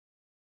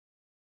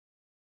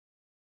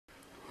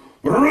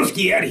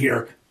Rusky Ed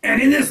here,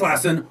 and in this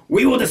lesson,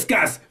 we will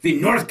discuss the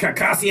North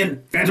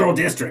Caucasian Federal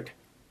District.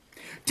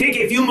 Take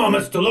a few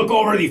moments to look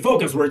over the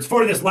focus words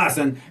for this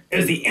lesson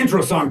as the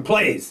intro song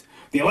plays.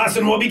 The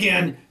lesson will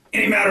begin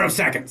in a matter of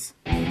seconds.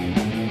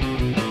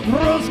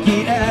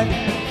 Rusky Ed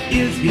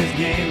is his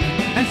name,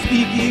 and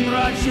speaking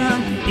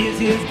Russian is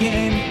his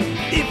game.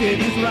 If it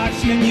is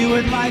Russian you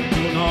would like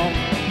to know,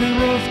 then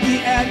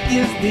Rusky Ed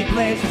is the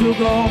place to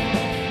go.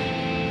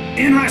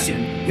 In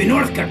Russian, the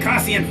North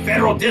Caucasian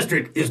Federal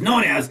District is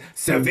known as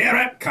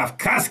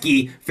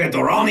Северо-Кавказский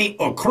федеральный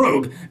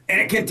округ,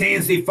 and it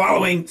contains the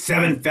following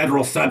 7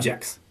 federal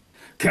subjects: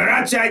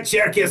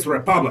 Karachay-Cherkess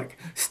Republic,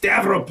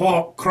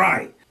 Stavropol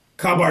Krai,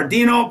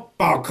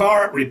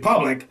 Kabardino-Balkar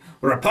Republic,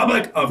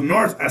 Republic of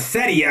North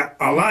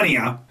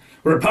Ossetia-Alania,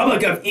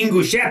 Republic of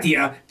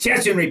Ingushetia,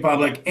 Chechen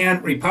Republic,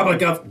 and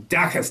Republic of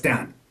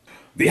Dagestan.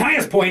 The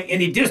highest point in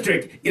the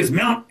district is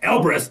Mount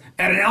Elbrus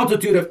at an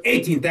altitude of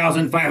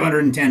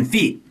 18,510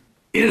 feet.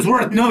 It is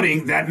worth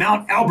noting that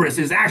Mount Elbrus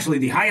is actually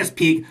the highest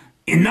peak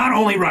in not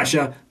only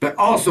Russia, but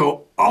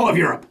also all of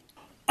Europe.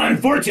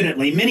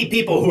 Unfortunately, many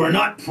people who are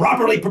not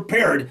properly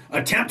prepared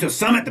attempt to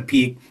summit the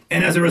peak,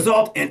 and as a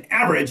result, an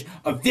average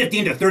of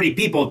 15 to 30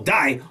 people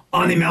die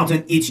on the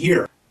mountain each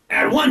year.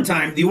 At one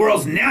time, the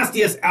world's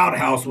nastiest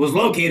outhouse was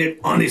located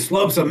on the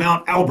slopes of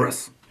Mount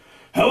Elbrus.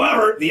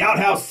 However, the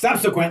outhouse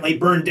subsequently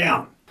burned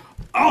down.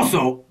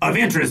 Also of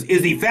interest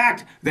is the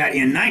fact that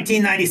in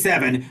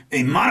 1997,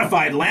 a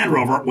modified Land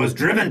Rover was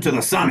driven to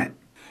the summit,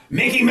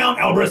 making Mount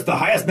Elbrus the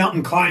highest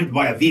mountain climbed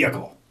by a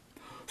vehicle.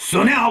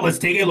 So now let's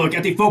take a look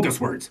at the focus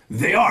words.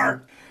 They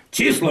are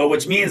Chislo,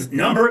 which means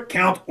number,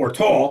 count, or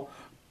toll;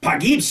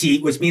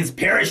 Pagibshi, which means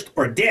perished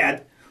or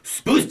dead;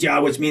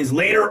 Spustya, which means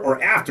later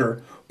or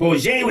after;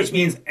 Boje, which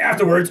means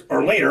afterwards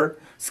or later;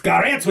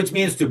 Skarets, which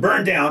means to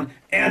burn down;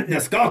 and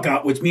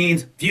Neskalka, which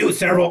means few,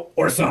 several,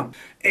 or some.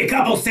 A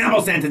couple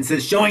sample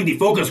sentences showing the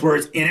focus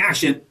words in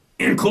action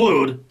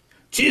include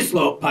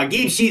Chislo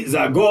pagibshi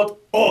za god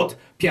od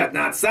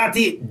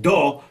 15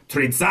 do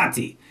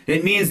 30.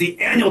 It means the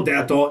annual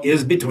death toll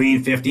is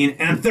between 15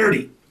 and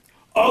 30.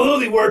 Although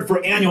the word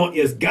for annual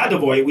is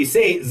gadovoy, we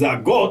say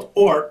za god,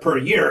 or per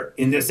year,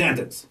 in this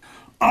sentence.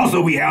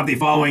 Also, we have the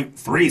following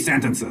 3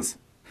 sentences.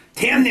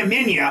 Тем не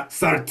менее,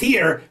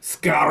 сортир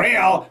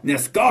скорел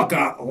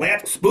несколько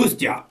лет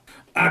спустя.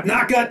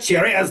 Однако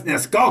через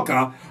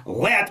несколько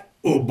лет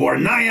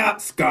уборная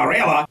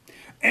сгорела,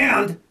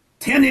 and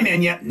тем не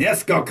менее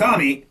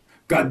несколькими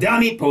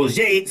годами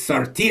позже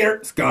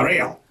сортир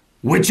сгорел.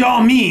 Which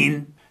all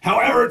mean,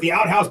 however, the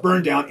outhouse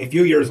burned down a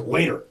few years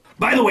later.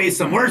 By the way,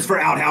 some words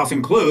for outhouse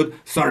include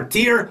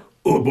сортир,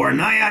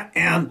 уборная,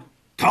 and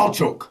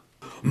толчок.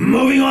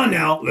 Moving on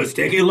now, let's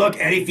take a look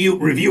at a few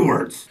review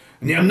words.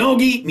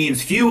 Немноги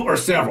means few or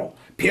several.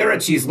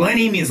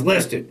 Перечислений means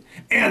listed.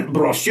 And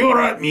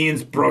broshura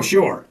means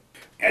brochure.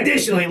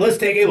 Additionally, let's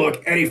take a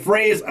look at a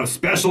phrase of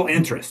special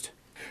interest.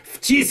 В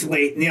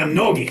числе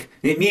немногих.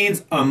 It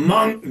means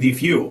among the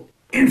few.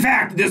 In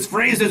fact, this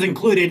phrase is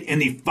included in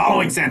the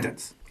following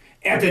sentence.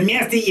 Это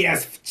место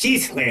есть в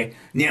числе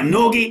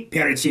немногих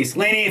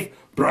перечислений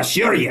в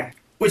брошюре.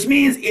 Which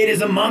means it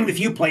is among the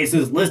few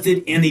places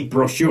listed in the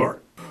brochure.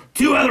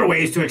 2 other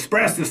ways to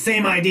express the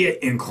same idea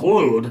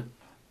include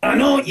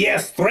Оно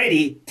есть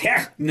среди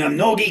тех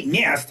немногих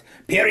мест,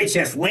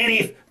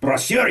 перечисленных в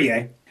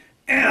брошюре,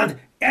 and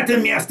это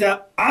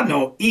место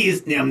одно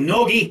из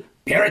немногих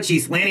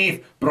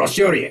перечисленных в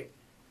брошюре.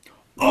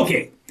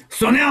 Okay,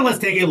 so now let's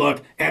take a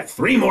look at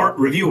 3 more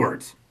review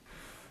words.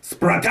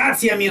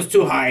 Spratация means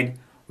to hide,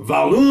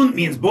 valun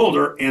means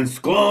boulder, and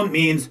sklon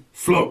means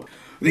slope.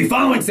 The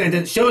following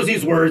sentence shows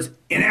these words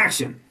in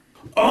action.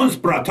 Он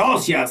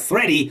спрятался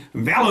среди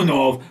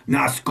валунов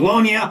на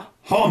склоне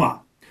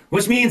холма,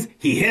 which means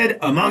he hid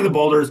among the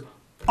boulders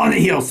on the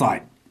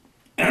hillside.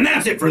 And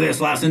that's it for this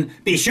lesson.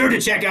 Be sure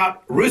to check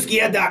out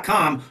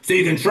ruskyed.com so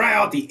you can try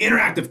out the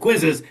interactive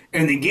quizzes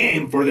and the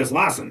game for this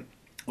lesson.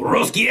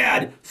 Rusky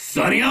Ed,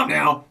 signing out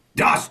now.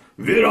 Das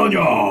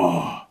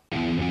vidanya!